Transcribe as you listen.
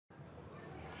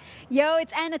Yo,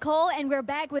 it's Anne Nicole, and we're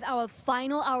back with our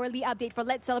final hourly update for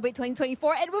Let's Celebrate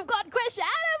 2024. And we've got Crash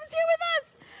Adams here with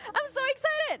us. I'm so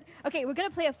excited. Okay, we're going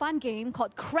to play a fun game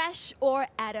called Crash or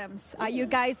Adams. Are you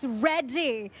guys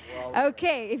ready?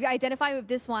 Okay, if you identify with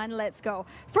this one, let's go.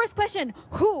 First question,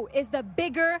 who is the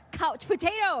bigger couch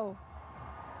potato?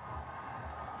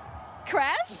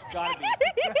 Crash? Gotta be.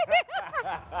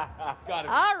 Gotta be.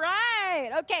 All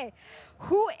right. Okay.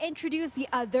 Who introduced the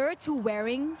other to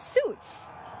wearing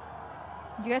suits?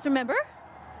 Do you guys remember?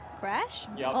 Crash?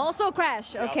 Yep. Also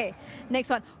Crash. Yep. Okay. Next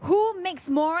one. Who makes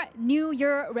more New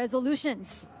Year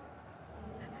resolutions?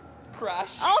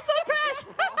 Crash. Also Crash.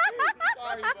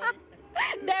 Sorry, buddy.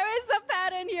 There is a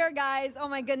pattern here, guys. Oh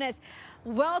my goodness.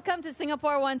 Welcome to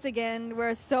Singapore once again.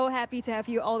 We're so happy to have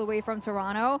you all the way from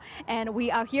Toronto. And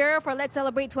we are here for Let's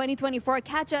Celebrate 2024.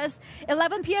 Catch us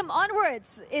 11 p.m.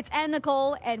 onwards. It's Anne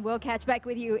Nicole, and we'll catch back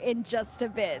with you in just a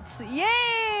bit.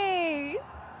 Yay!